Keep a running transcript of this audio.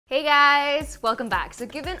Hey guys, welcome back. So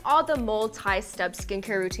given all the multi-step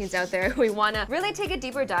skincare routines out there, we wanna really take a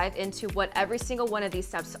deeper dive into what every single one of these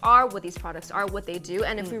steps are, what these products are, what they do,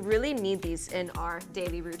 and if we really need these in our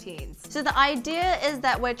daily routines. So the idea is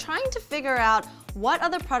that we're trying to figure out what are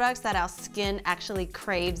the products that our skin actually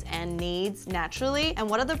craves and needs naturally, and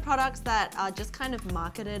what are the products that are just kind of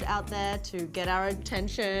marketed out there to get our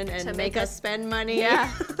attention and to make us spend money.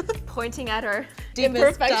 Yeah, pointing at our Deepest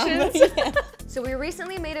imperfections. Yeah. So we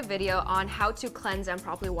recently made a video on how to cleanse and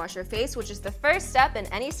properly wash your face, which is the first step in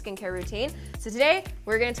any skincare routine. So today,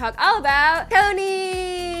 we're gonna talk all about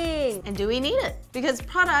toning! And do we need it? Because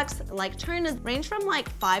products like toners range from like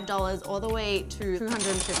 $5 all the way to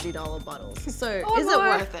 $250 bottles. So is it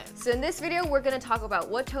worth it? So in this video, we're gonna talk about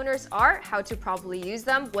what toners are, how to properly use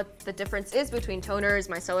them, what the difference is between toners,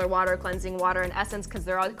 micellar water, cleansing water, and essence, because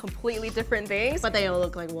they're all completely different things. But they all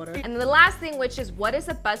look like water. And the last thing, which is what is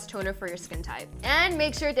the best toner for your skin type? And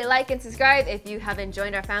make sure to like and subscribe if you haven't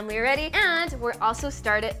joined our family already. And we're also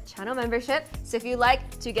started channel membership. So if you'd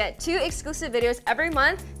like to get 2 exclusive videos every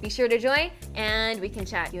month, be sure to join and we can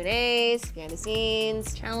chat Q&As, behind the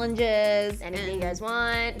scenes, challenges, anything you guys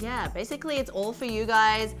want. Yeah, basically it's all for you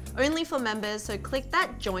guys, only for members. So click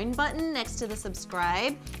that join button next to the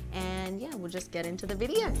subscribe and yeah, we'll just get into the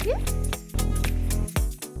video. Yeah.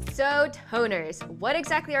 So toners, what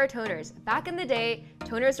exactly are toners? Back in the day,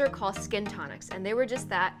 toners were called skin tonics, and they were just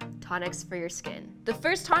that, tonics for your skin. The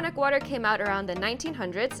first tonic water came out around the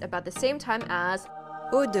 1900s, about the same time as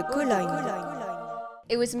eau de Cologne.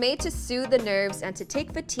 It was made to soothe the nerves and to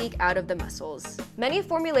take fatigue out of the muscles. Many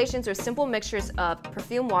formulations are simple mixtures of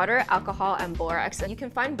perfume water, alcohol, and borax. You can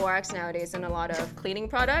find borax nowadays in a lot of cleaning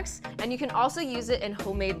products, and you can also use it in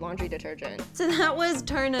homemade laundry detergent. So that was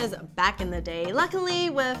toners back in the day. Luckily,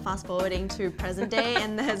 we're fast forwarding to present day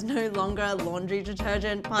and there's no longer laundry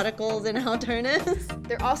detergent particles in our toners.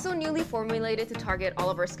 They're also newly formulated to target all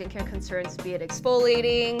of our skincare concerns, be it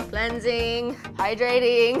exfoliating, cleansing,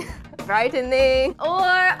 hydrating, brightening, or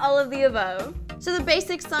all of the above. So the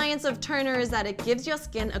basic science of toner is that it gives your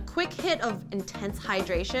skin a quick hit of intense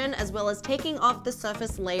hydration as well as taking off the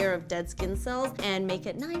surface layer of dead skin cells and make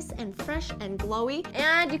it nice and fresh and glowy.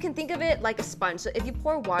 And you can think of it like a sponge. So if you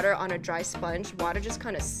pour water on a dry sponge, water just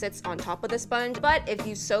kind of sits on top of the sponge. But if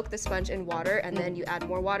you soak the sponge in water and then you add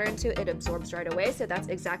more water into it, it absorbs right away. So that's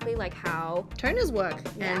exactly like how toners work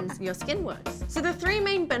and your skin works. So the 3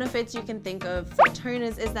 main benefits you can think of for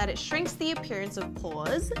toners is that it shrinks the appearance of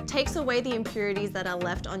pores, takes away the impurities that are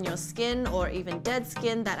left on your skin or even dead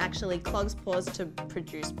skin that actually clogs pores to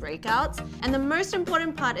produce breakouts. And the most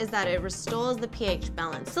important part is that it restores the pH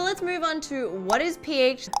balance. So let's move on to what is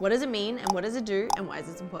pH, what does it mean, and what does it do, and why is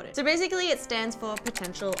it important? So basically it stands for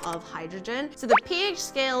potential of hydrogen. So the pH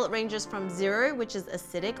scale ranges from 0, which is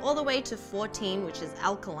acidic, all the way to 14, which is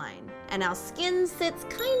alkaline. And our skin sits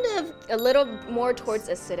kind of a little more towards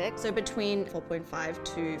acidic. So between 4.5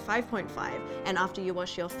 to 5.5. And after you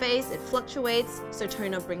wash your face, it fluctuates, so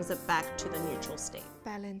toner brings it back to the neutral state.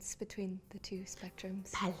 Balance between the 2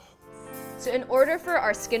 spectrums. Balance. So in order for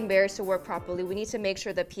our skin barriers to work properly, we need to make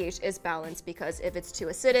sure the pH is balanced, because if it's too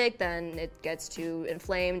acidic, then it gets too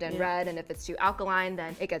inflamed and red, and if it's too alkaline,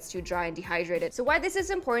 then it gets too dry and dehydrated. So why this is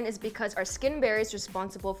important is because our skin barrier is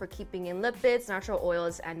responsible for keeping in lipids, natural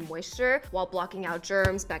oils, and moisture while blocking out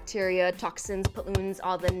germs, bacteria, toxins, pollutants,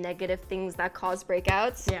 all the negative things that cause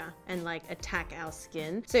breakouts. Yeah, and like attack our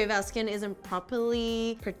skin. So if our skin isn't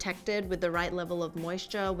properly protected with the right level of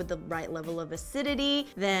moisture, with the right level of acidity,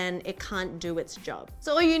 then it can't do its job.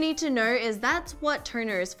 So all you need to know is that's what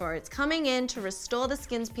toner is for. It's coming in to restore the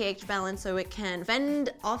skin's pH balance so it can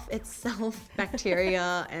fend off itself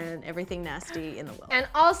bacteria and everything nasty in the world. And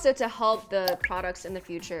also to help the products in the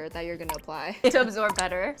future that you're gonna apply to absorb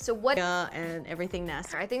better. So what and everything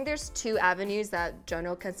nasty. I think there's 2 avenues that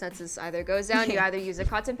general consensus either goes down. You either use a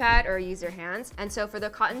cotton pad or use your hands. And so for the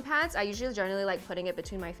cotton pads, I usually generally like putting it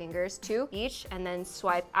between my fingers, 2 each, and then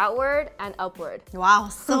swipe outward and upward. Wow,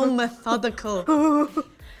 so methodical.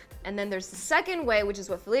 And then there's the second way, which is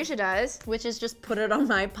what Felicia does, which is just put it on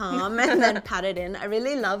my palm and then pat it in. I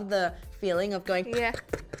really love the feeling of going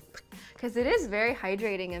because it is very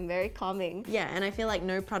hydrating and very calming. Yeah, and I feel like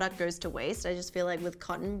no product goes to waste. I just feel like with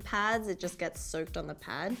cotton pads, it just gets soaked on the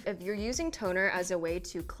pad. If you're using toner as a way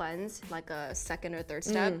to cleanse, like a second or third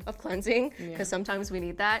step of cleansing, because sometimes we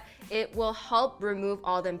need that, it will help remove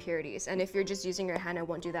all the impurities. And if you're just using your hand, it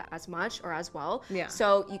won't do that as much or as well. Yeah.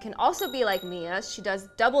 So you can also be like Mia. She does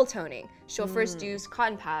double toning. She'll first use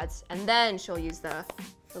cotton pads, and then she'll use the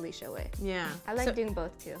Felicia way. Yeah. I like doing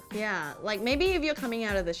both too. Yeah, like maybe if you're coming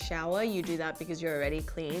out of the shower, you do that because you're already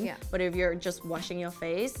clean. Yeah. But if you're just washing your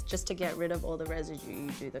face, just to get rid of all the residue,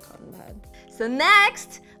 you do the cotton pad. So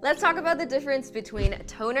next, let's talk about the difference between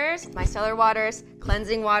toners, micellar waters,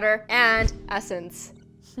 cleansing water, and essence.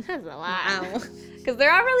 That's a lot. Wow. Because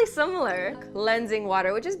they're all really similar. Cleansing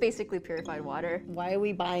water, which is basically purified water. Why are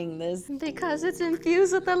we buying this? Because it's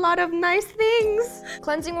infused with a lot of nice things.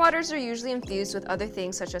 Cleansing waters are usually infused with other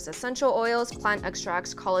things such as essential oils, plant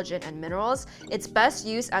extracts, collagen, and minerals. It's best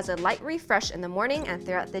used as a light refresh in the morning and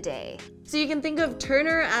throughout the day. So you can think of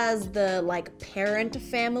toner as the like parent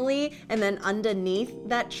family, and then underneath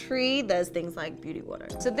that tree, there's things like beauty water.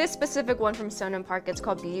 So this specific one from Stone & Park, it's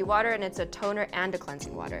called beauty water, and it's a toner and a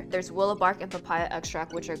cleansing water. There's willow bark and papaya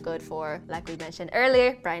extract, which are good for, like we mentioned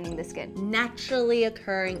earlier, brightening the skin. Naturally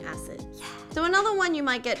occurring acid. So another one you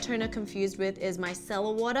might get toner confused with is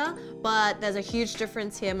micellar water, but there's a huge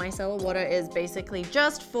difference here. Micellar water is basically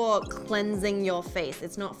just for cleansing your face.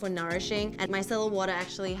 It's not for nourishing. And micellar water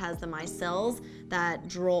actually has the micelles that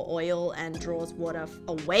draw oil and draws water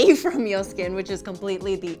away from your skin, which is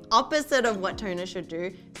completely the opposite of what toner should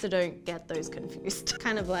do. So don't get those confused.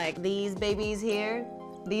 Kind of like these babies here.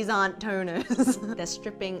 These aren't toners. They're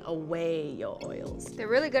stripping away your oils. They're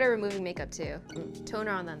really good at removing makeup too.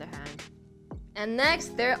 Toner on the other hand. And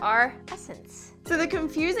next, there are essence. So the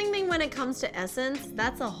confusing thing when it comes to essence,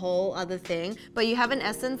 that's a whole other thing. But you have an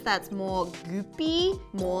essence that's more goopy,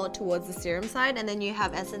 more towards the serum side, and then you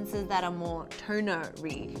have essences that are more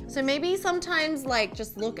toner-y. So maybe sometimes like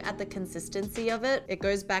just look at the consistency of it. It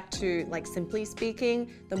goes back to like simply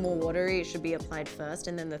speaking, the more watery it should be applied first,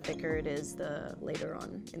 and then the thicker it is the later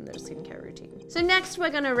on in the skincare routine. So next we're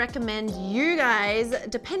gonna recommend you guys,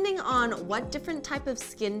 depending on what different type of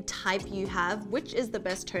skin type you have, which is the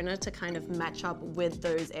best toner to kind of match up with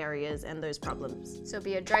those areas and those problems. So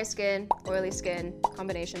be it dry skin, oily skin,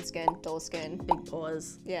 combination skin, dull skin. Big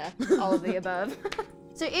pores. Yeah, all of the above.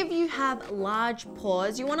 So if you have large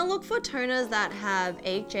pores, you want to look for toners that have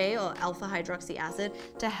AHA or alpha hydroxy acid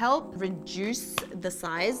to help reduce the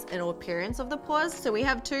size and appearance of the pores. So we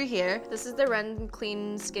have two here. This is the Ren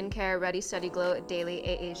Clean Skincare Ready Steady Glow Daily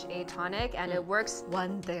AHA Tonic, and it works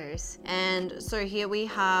wonders. And so here we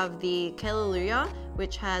have the Hallelujah,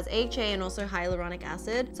 which has AHA and also hyaluronic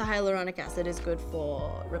acid. So hyaluronic acid is good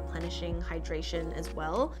for replenishing hydration as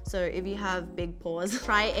well. So if you have big pores,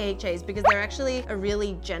 try AHAs because they're actually a really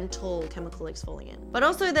gentle chemical exfoliant. But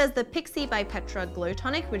also there's the Pixie by Petra Glow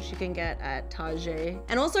Tonic, which you can get at Target.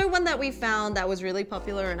 And also one that we found that was really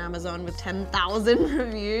popular on Amazon with 10,000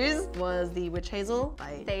 reviews was the Witch Hazel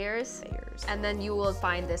by Thayer's. And then you will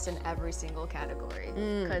find this in every single category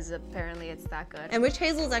because apparently it's that good. And Witch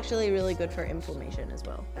Hazel is actually really good for inflammation as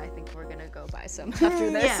well. I think we're gonna go buy some after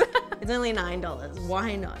this. Yeah, it's only $9.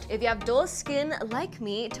 Why not? If you have dull skin like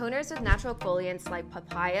me, toners with natural exfoliants like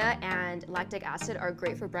papaya and lactic acid are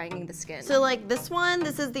great for brightening the skin. So like this one,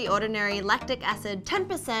 this is the ordinary lactic acid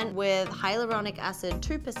 10% with hyaluronic acid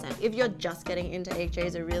 2%. If you're just getting into AHA,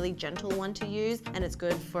 is a really gentle one to use, and it's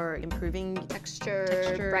good for improving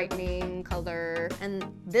texture, brightening, color. And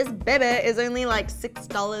this baby is only like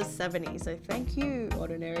 $6.70, so thank you,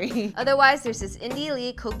 Ordinary. Otherwise, there's this Indie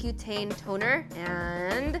Lee CoQ10 toner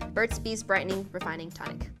and Burt's Bees Brightening Refining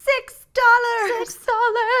Tonic. $6! $6!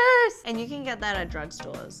 And you can get that at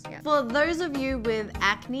drugstores. Yeah. For those of you with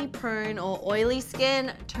acne-prone or oily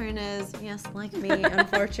skin, toners, yes, like me,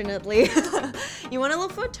 unfortunately, you want to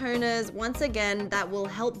look for toners, once again, that will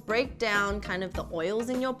help break down kind of the oils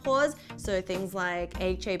in your pores. So things like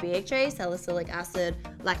AHA, BHA, salicylic acid,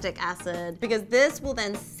 lactic acid, because this will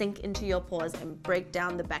then sink into your pores and break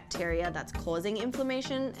down the bacteria that's causing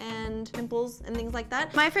inflammation and pimples and things like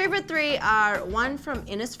that. My favorite three are one from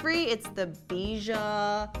Innisfree. It's the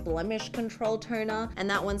Beija Blemish Control Toner, and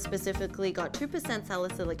that one specifically got 2%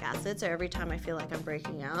 salicylic acid, so every time I feel like I'm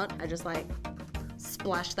breaking out, I just like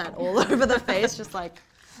splash that all over the face, just like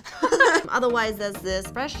Otherwise, there's this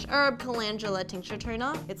Fresh Herb Calendula Tincture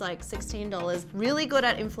Toner. It's like $16. Really good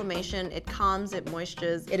at inflammation. It calms, it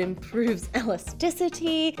moistures, it improves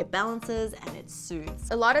elasticity, it balances, and it soothes.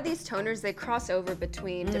 A lot of these toners, they cross over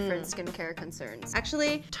between different skincare concerns.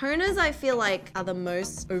 Actually, toners I feel like are the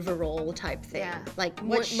most overall type thing. Yeah. Like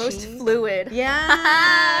what most fluid.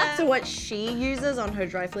 Yeah. So what she uses on her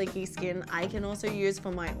dry flaky skin, I can also use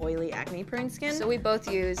for my oily acne prone skin. So we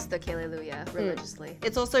both use the Hallelujah religiously.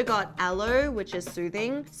 It's also also got aloe, which is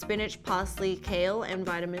soothing, spinach, parsley, kale, and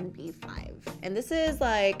vitamin B5. And this is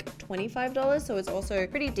like $25, so it's also a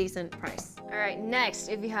pretty decent price. All right, next,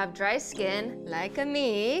 if you have dry skin, like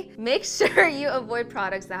me, make sure you avoid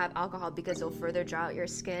products that have alcohol because it'll further dry out your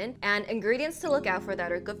skin. And ingredients to look out for that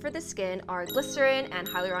are good for the skin are glycerin and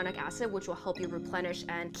hyaluronic acid, which will help you replenish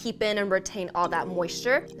and keep in and retain all that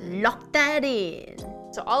moisture. Lock that in.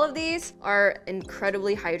 So all of these are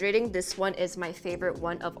incredibly hydrating. This one is my favorite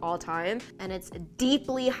one of all time, and it's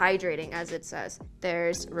deeply hydrating, as it says.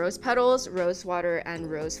 There's rose petals, rose water,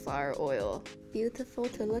 and rose flower oil. Beautiful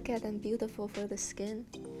to look at and beautiful for the skin.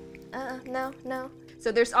 No.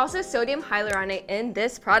 So there's also sodium hyaluronate in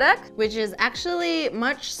this product, which is actually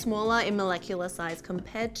much smaller in molecular size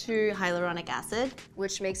compared to hyaluronic acid,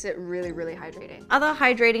 which makes it really, really hydrating. Other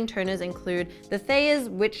hydrating toners include the Thayer's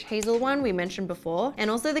Witch Hazel one we mentioned before, and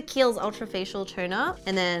also the Kiehl's Ultra Facial Toner,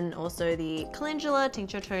 and then also the Calendula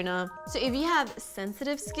Tincture Toner. So if you have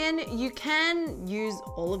sensitive skin, you can use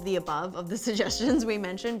all of the above of the suggestions we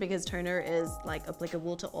mentioned because toner is like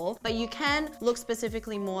applicable to all, but you can look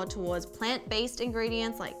specifically more towards plant-based ingredients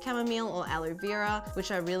like chamomile or aloe vera,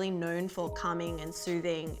 which are really known for calming and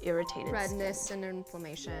soothing irritated redness skin. and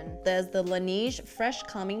inflammation. There's the Laneige Fresh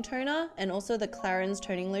Calming Toner and also the Clarins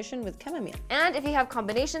Toning Lotion with chamomile. And if you have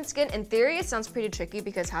combination skin, in theory it sounds pretty tricky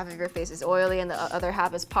because half of your face is oily and the other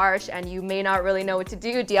half is parched and you may not really know what to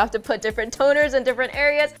do. Do you have to put different toners in different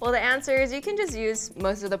areas? Well, the answer is you can just use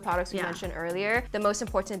most of the products we mentioned earlier. The most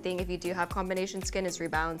important thing if you do have combination skin is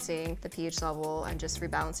rebalancing the pH level and just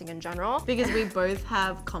rebalancing in general. Because we both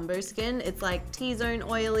have combo skin. It's like T-zone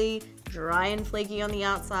oily, dry and flaky on the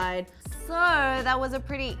outside. So that was a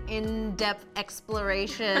pretty in-depth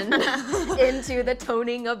exploration into the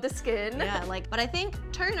toning of the skin. Yeah, but I think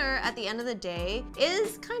toner at the end of the day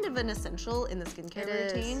is kind of an essential in the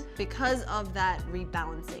skincare routine because of that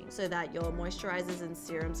rebalancing so that your moisturizers and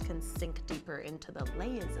serums can sink deeper into the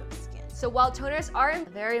layers of skin. So while toners are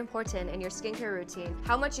very important in your skincare routine,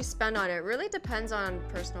 how much you spend on it really depends on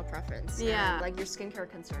personal preference and your skincare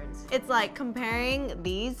concerns. It's like comparing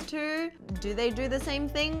these two, do they do the same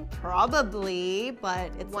thing? Probably,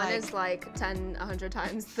 but it's one is like 10, 100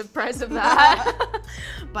 times the price of that.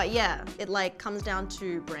 But yeah, it comes down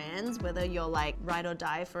to brands, whether you're ride or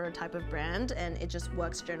die for a type of brand and it just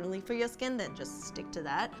works generally for your skin, then just stick to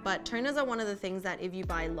that. But toners are one of the things that if you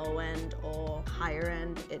buy low end or higher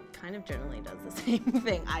end, it kind of generally does the same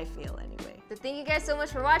thing, I feel anyway. So thank you guys so much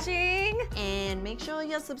for watching. And make sure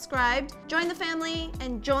you're subscribed, join the family,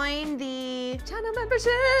 and join the channel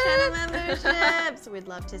membership. We'd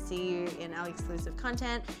love to see you in our exclusive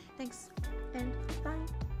content. Thanks and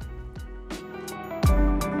bye.